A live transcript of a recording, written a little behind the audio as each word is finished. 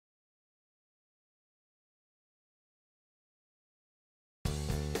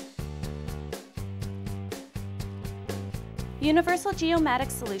Universal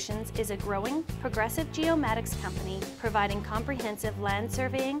Geomatics Solutions is a growing, progressive geomatics company providing comprehensive land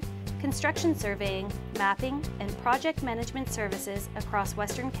surveying, construction surveying, mapping, and project management services across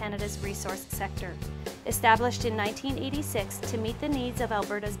Western Canada's resource sector. Established in 1986 to meet the needs of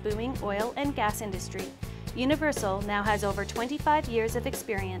Alberta's booming oil and gas industry, Universal now has over 25 years of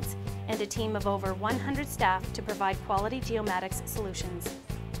experience and a team of over 100 staff to provide quality geomatics solutions.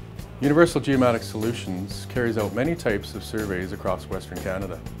 Universal Geomatics Solutions carries out many types of surveys across Western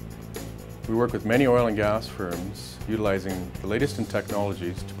Canada. We work with many oil and gas firms utilizing the latest in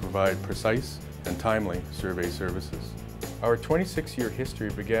technologies to provide precise and timely survey services. Our 26-year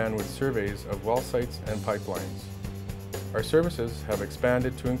history began with surveys of well sites and pipelines. Our services have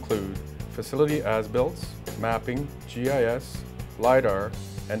expanded to include facility as-builts, mapping, GIS, LiDAR,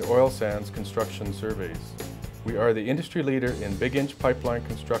 and oil sands construction surveys. We are the industry leader in big-inch pipeline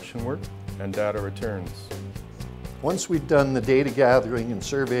construction work and data returns. Once we've done the data gathering and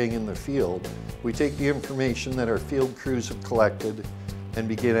surveying in the field, we take the information that our field crews have collected and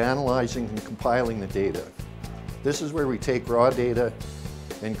begin analyzing and compiling the data. This is where we take raw data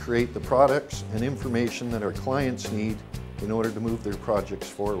and create the products and information that our clients need in order to move their projects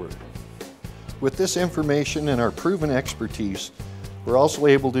forward. With this information and our proven expertise, we're also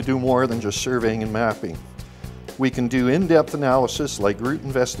able to do more than just surveying and mapping. We can do in-depth analysis like route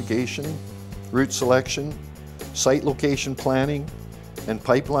investigation, route selection, site location planning, and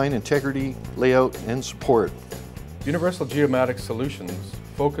pipeline integrity, layout, and support. Universal Geomatics Solutions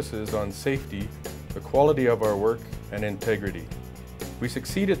focuses on safety, the quality of our work, and integrity. We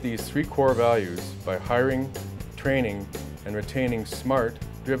succeed at these three core values by hiring, training, and retaining smart,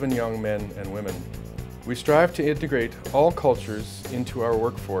 driven young men and women. We strive to integrate all cultures into our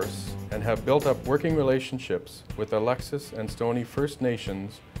workforce and have built up working relationships with Alexis and Stoney First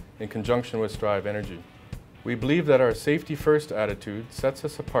Nations in conjunction with Strive Energy. We believe that our safety-first attitude sets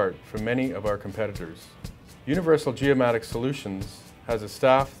us apart from many of our competitors. Universal Geomatics Solutions has a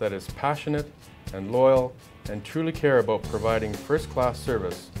staff that is passionate and loyal and truly care about providing first-class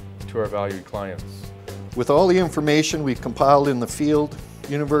service to our valued clients. With all the information we've compiled in the field,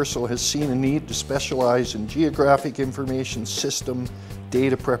 Universal has seen a need to specialize in geographic information system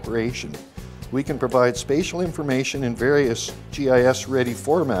data preparation. We can provide spatial information in various GIS-ready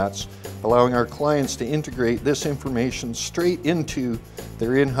formats, allowing our clients to integrate this information straight into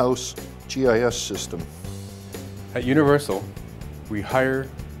their in-house GIS system. At Universal, we hire,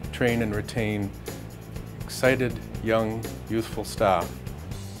 train, and retain excited, young, youthful staff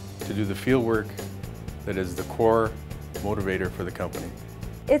to do the field work that is the core motivator for the company.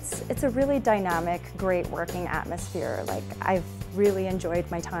 It's a really dynamic, great working atmosphere. I've really enjoyed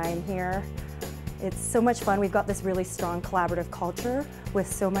my time here. It's so much fun. We've got this really strong collaborative culture with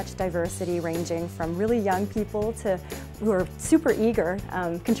so much diversity ranging from really young people to who are super eager,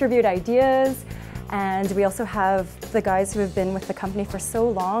 contribute ideas, and we also have the guys who have been with the company for so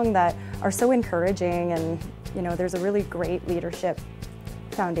long that are so encouraging, and there's a really great leadership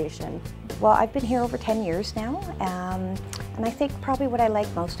foundation. Well, I've been here over 10 years now, and I think probably what I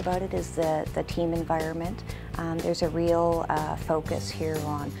like most about it is the team environment. There's a real focus here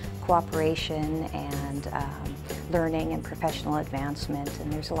on cooperation and learning and professional advancement,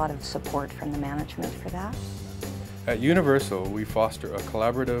 and there's a lot of support from the management for that. At Universal, we foster a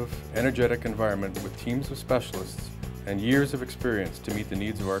collaborative, energetic environment with teams of specialists and years of experience to meet the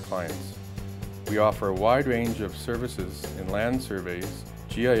needs of our clients. We offer a wide range of services in land surveys,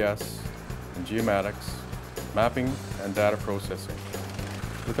 GIS, and geomatics, mapping, and data processing.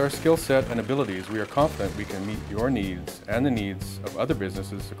 With our skill set and abilities, we are confident we can meet your needs and the needs of other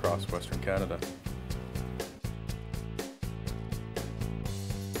businesses across Western Canada.